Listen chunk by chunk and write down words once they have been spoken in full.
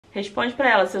Responde pra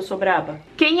ela se eu sou braba.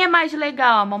 Quem é mais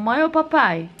legal, a mamãe ou o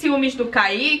papai? Ciúmes do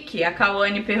Kaique, a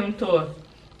Cauane perguntou.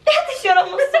 Tá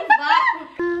chorando no sovaco.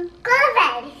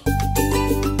 Converse.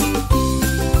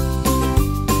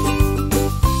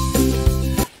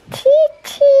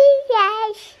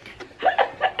 Titias.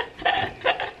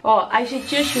 Ó, as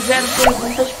titias fizeram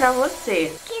perguntas pra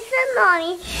você. Que seu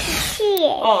nome, titia?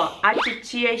 Ó, a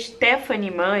titia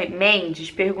Stephanie Mendes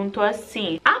perguntou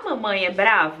assim: a mamãe é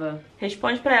brava?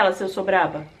 Responde pra ela se eu sou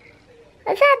braba.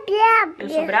 Eu sou brava. Eu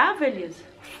sou brava, Elisa?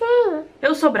 Sim.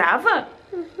 Eu sou brava?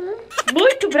 Uhum.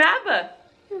 Muito brava?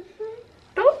 Uhum.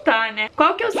 Então tá, né?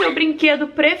 Qual que é o seu brinquedo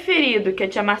preferido que a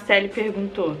tia Marcele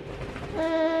perguntou?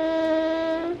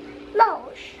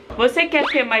 Bons. Você quer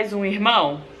ter mais um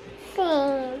irmão?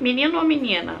 Sim. Menino ou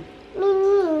menina?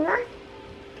 Menina.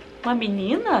 Uma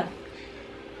menina?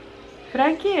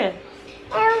 Pra quê?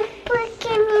 Porque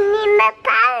menina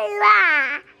tá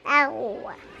lá na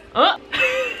rua. Hã?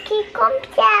 Que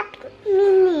compra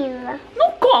menina.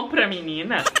 Não compra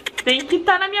menina. Tem que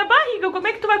estar na minha barriga. Como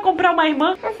é que tu vai comprar uma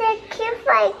irmã? Você que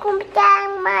vai comprar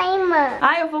uma irmã?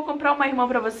 Ah, eu vou comprar uma irmã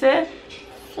pra você?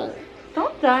 Sim.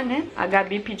 Então tá, né? A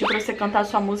Gabi pediu pra você cantar a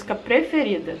sua música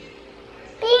preferida.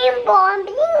 Bim bom,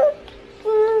 bim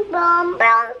bom,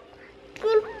 bom,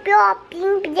 bim bom,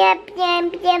 bim bim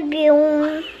bim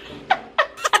bim.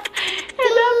 É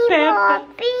da Peppa.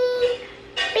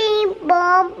 Bim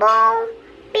bom bom,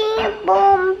 bim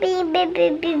bom, bim bim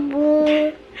bim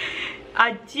bim.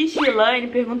 A Tishilane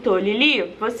perguntou: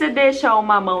 Lili, você deixa o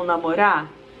mamão namorar?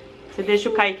 Você deixa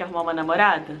o Kaique arrumar uma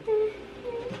namorada?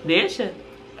 Deixa?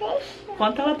 Deixa.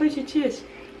 Conta lá pras titias.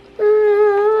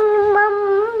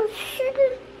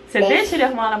 Você deixa ele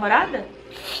arrumar uma namorada?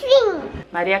 Sim.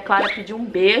 Maria Clara pediu um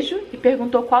beijo e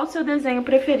perguntou qual o seu desenho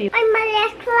preferido. Oi, Maria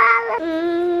Clara.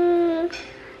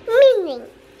 Mini.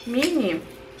 Mini?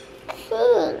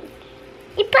 Sim.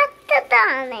 E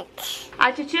Donut.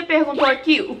 A titia perguntou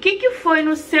aqui, o que que foi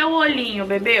no seu olhinho,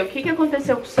 bebê? O que que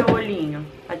aconteceu com o seu olhinho?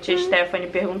 A tia Stephanie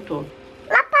perguntou.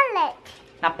 Na palete.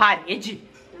 Na parede?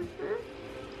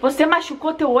 Você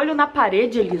machucou teu olho na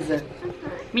parede, Elisa?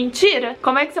 Mentira?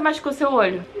 Como é que você machucou seu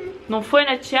olho? Não foi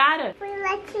na tiara? Fui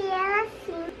na tiara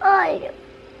assim. Olha.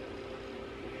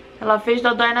 Ela fez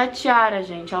dodói na tiara,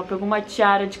 gente. Ela pegou uma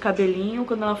tiara de cabelinho,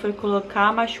 quando ela foi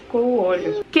colocar, machucou o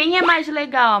olho. Quem é mais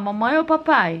legal, a mamãe ou o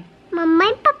papai?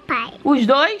 Mamãe e papai. Os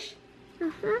dois?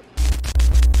 Uhum.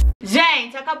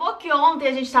 Gente, acabou que ontem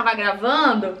a gente tava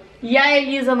gravando e a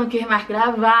Elisa não quis mais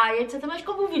gravar e etc. Mas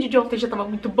como o vídeo de ontem já tava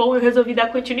muito bom, eu resolvi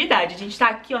dar continuidade. A gente tá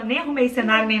aqui, ó, nem arrumei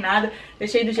cenário nem nada.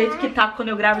 Deixei do jeito que tá quando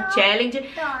eu gravo challenge.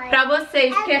 Pra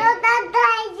vocês que... Eu tô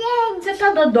dodói, gente. Você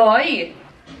tá dodói?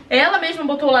 Ela mesma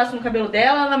botou o laço no cabelo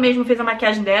dela, ela mesma fez a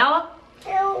maquiagem dela.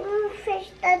 Eu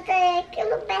fiz dodói aqui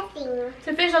no pezinho.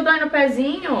 Você fez dodói no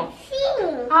pezinho?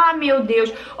 Sim. Ah, meu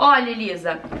Deus. Olha,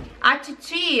 Elisa, a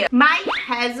titia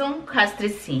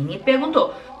Castricini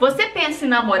perguntou: você pensa em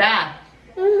namorar?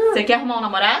 Uhum. Você quer arrumar um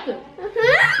namorado?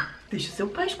 Uhum. Deixa o seu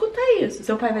pai escutar isso.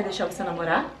 Seu pai vai deixar você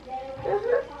namorar?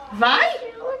 Uhum. Vai?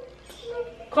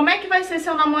 Como é que vai ser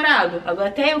seu namorado? Agora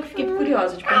até eu que fiquei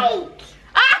curiosa de perguntar. Kaique.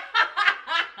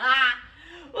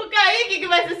 O Kaique que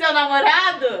vai ser seu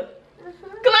namorado?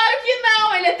 Claro que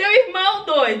não, ele é teu irmão,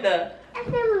 doida. Esse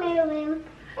é meu irmão.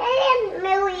 Ele é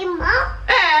meu irmão?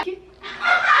 É. Kaique,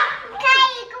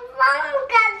 vamos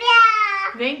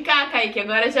casar. Vem cá, Kaique,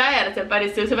 agora já era. Você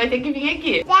apareceu, você vai ter que vir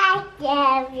aqui. Já.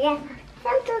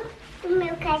 Senta no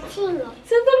meu cantinho?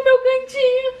 Senta no meu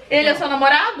cantinho. Ele é seu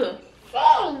namorado?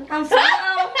 Sim. Não sou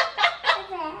não.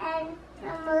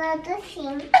 Namorado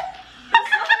sim.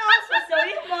 Sou seu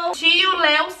irmão. Tio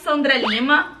Léo Sandra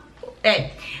Lima.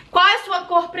 Qual é a sua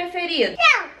cor preferida?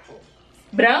 Branco.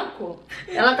 Branco?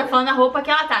 Ela tá falando a roupa que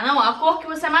ela tá. Não, a cor que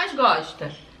você mais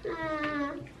gosta.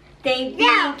 Tem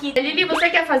pink. Lili, você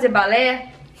quer fazer balé?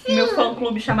 Sim. Meu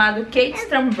fã-clube chamado Kate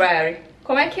Strawberry.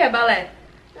 Como é que é balé?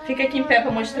 Fica aqui em pé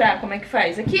pra mostrar como é que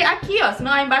faz. Aqui, ó,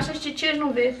 senão lá embaixo as titias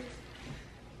não vê.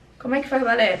 Como é que faz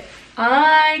balé?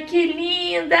 Ai, que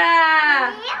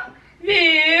linda!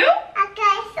 Viu? A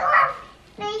Cassua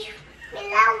fez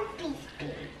virar um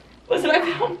príncipe. Você vai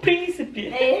virar um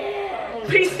príncipe.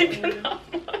 Príncipe não.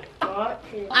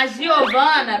 A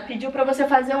Giovana pediu pra você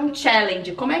fazer um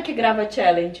challenge. Como é que grava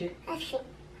challenge? Assim.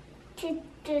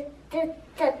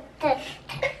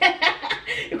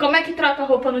 E como é que troca a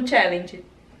roupa no challenge?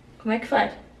 Como é que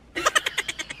faz?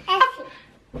 Assim.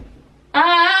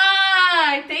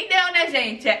 Ah, entendeu, né,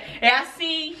 gente? É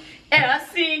assim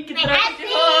que troca de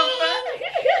roupa.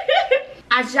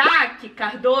 A Jaque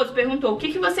Cardoso perguntou: o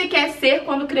que você quer ser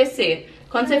quando crescer?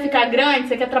 Quando você ficar grande,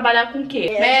 você quer trabalhar com o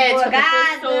quê? Médica,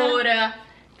 Advogada. professora.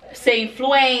 ser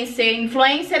influencer.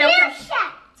 Influencer é o que...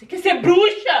 Bruxa! Você quer ser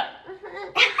bruxa?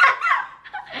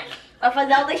 Vai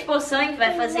fazer altas poções,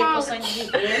 vai fazer poções de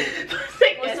viver. Você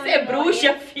quer ser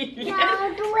bruxa, filha?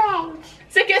 Não, doente.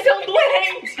 Você quer ser um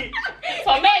doente?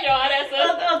 Só melhora essa.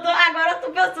 Agora eu tô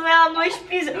pensando ela no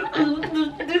hospício.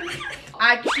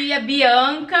 A tia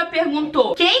Bianca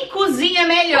perguntou: quem cozinha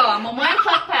melhor, mamãe ou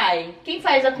papai? Quem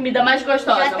faz a comida mais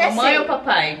gostosa, Já até mamãe sei. ou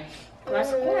papai?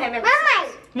 Começa com M.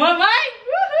 Mamãe. Mamãe?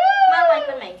 Uhul! Mamãe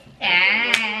também.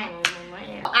 É.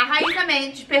 A Raíssa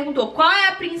Mendes perguntou: qual é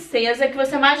a princesa que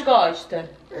você mais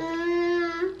gosta?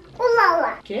 O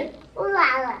Lala. Quê? O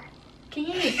Lala.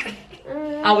 Quem é isso?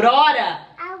 Aurora?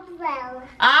 A Bela.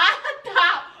 Ah,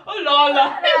 tá! O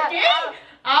Lola! Quem?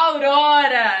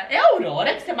 Aurora! É a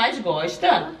Aurora que você mais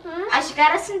gosta? Acho que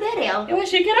era Cinderela. Eu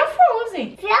achei que era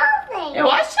Frozen. Frozen. Eu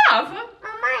achava.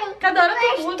 Mamãe. Cada hora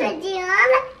tem Eu muda. gosto de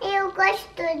Ana e eu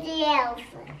gosto de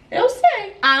Elsa. Eu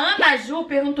sei. A Ana Ju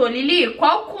perguntou: Lili,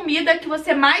 qual comida que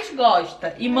você mais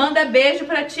gosta? E manda beijo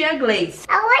pra tia Gleice.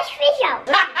 Arroz e feijão.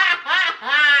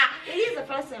 Elisa,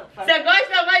 fala assim. Fala. Você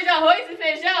gosta mais de arroz e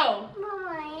feijão?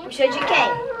 Mamãe. Puxa de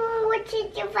quem? O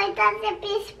tio vai trazer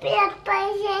espero pra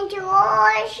gente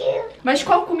hoje. Mas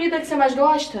qual comida que você mais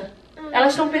gosta?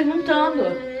 Elas estão perguntando.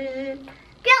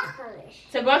 Brócolis.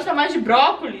 Você gosta mais de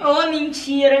brócolis? Ô,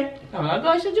 mentira. Não, ela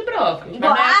gosta de brócolis. Mas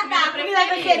não é Guarda, a comida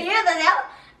preferida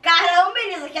dela. Caramba,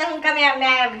 Elisa, quer arrancar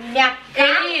minha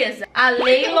Elisa, a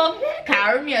Leila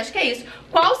Carme, acho que é isso.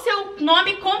 Qual o seu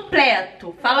nome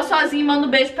completo? Fala sozinho e manda um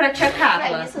beijo pra tia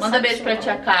Carla. Isso, Manda sabe beijo pra sim.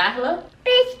 tia Carla.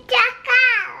 Beijo, tia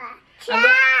Carla. Tchau.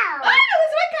 Ah,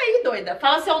 você vai cair, doida.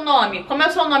 Fala seu nome. Como é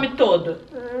o seu nome todo?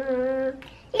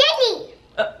 Lili.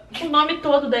 O nome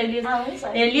todo da Elisa. Ah, não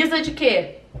sei. Elisa de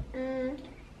quê?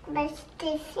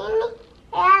 Castricini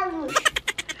é a luz.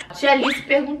 A tia Alice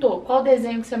perguntou: qual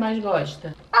desenho que você mais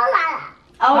gosta? Olá.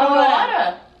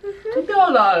 Aurora? Tudo é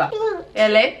Aurora.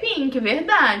 Ela é pink,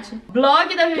 verdade.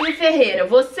 Blog da Vivi Ferreira.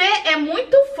 Você é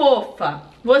muito fofa.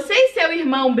 Você e seu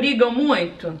irmão brigam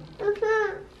muito?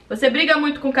 Você briga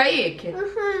muito com o Kaique?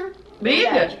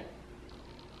 Briga? Verdade.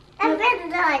 É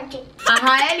verdade. A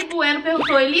Raeli Bueno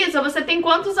perguntou: Elisa, você tem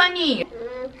quantos aninhos?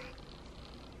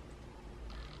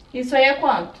 Isso aí é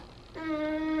quanto?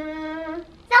 2.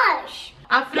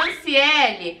 A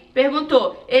Franciele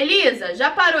perguntou: Elisa, já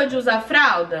parou de usar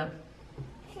fralda?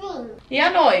 Sim. E à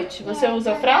noite, você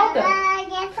usa fralda?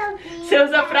 Você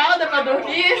usa fralda pra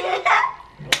dormir?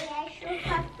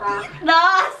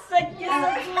 Nossa, que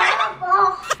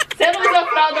Você não usa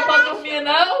fralda pra dormir,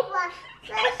 não?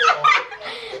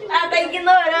 ela tá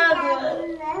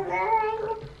ignorando.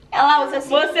 Ela usa assim.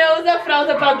 Você usa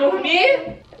fralda pra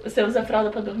dormir? Você usa fralda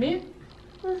pra dormir?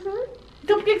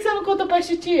 Então por que você não conta pras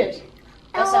titias?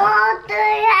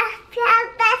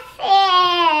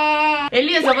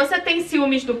 Elisa, você tem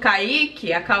ciúmes do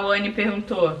Kaique? A Cauane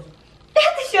perguntou. Tá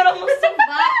cheirando no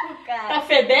sovaco, cara. Tá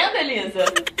fedendo, Elisa?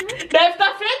 Deve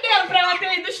estar fedendo pra ela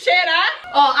ter ido cheirar.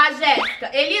 Ó, a Jéssica.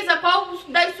 Elisa, qual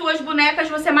das suas bonecas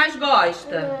você mais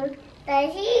gosta?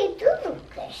 Do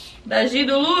Lucas. Da Gi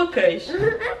do Lucas?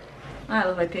 Ah,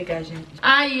 ela vai pegar, gente.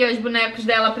 Aí, os bonecos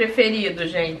dela preferidos,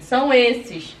 gente, são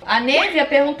esses. A Nívia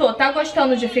perguntou: tá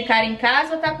gostando de ficar em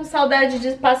casa ou tá com saudade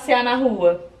de passear na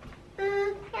rua?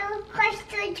 Eu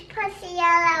gosto de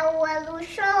passear na rua no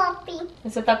shopping.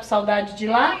 Você tá com saudade de ir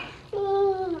lá?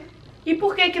 E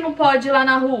por que não pode ir lá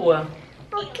na rua?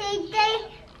 Porque tem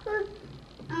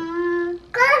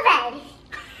conversa.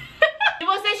 Se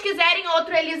vocês quiserem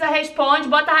outro Elisa Responde,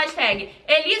 bota a hashtag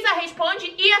Elisa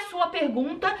Responde e a sua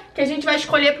pergunta, que a gente vai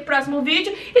escolher pro próximo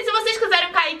vídeo. E se vocês quiserem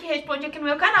o Kaique Responde aqui no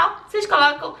meu canal, vocês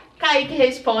colocam Kaique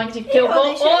Responde, que eu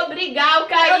vou obrigar o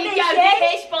Kaique a me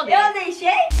responder. Eu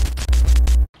deixei.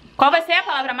 Qual vai ser a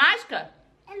palavra mágica?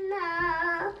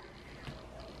 Não.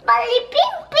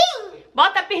 Pim-pim.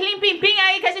 Bota pirlim pim pim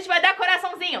aí que a gente vai dar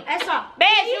coraçãozinho. É só.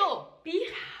 Beijo!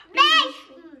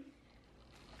 Beijo.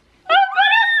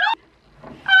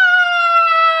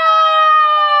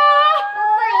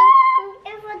 Mamãe,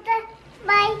 eu vou dar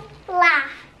lá.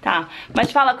 Tá,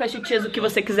 mas fala com as titias o que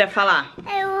você quiser falar.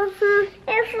 Eu vou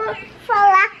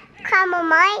falar com a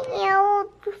mamãe e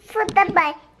eu vou dar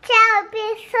bye. Tchau,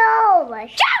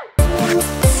 pessoas. Tchau!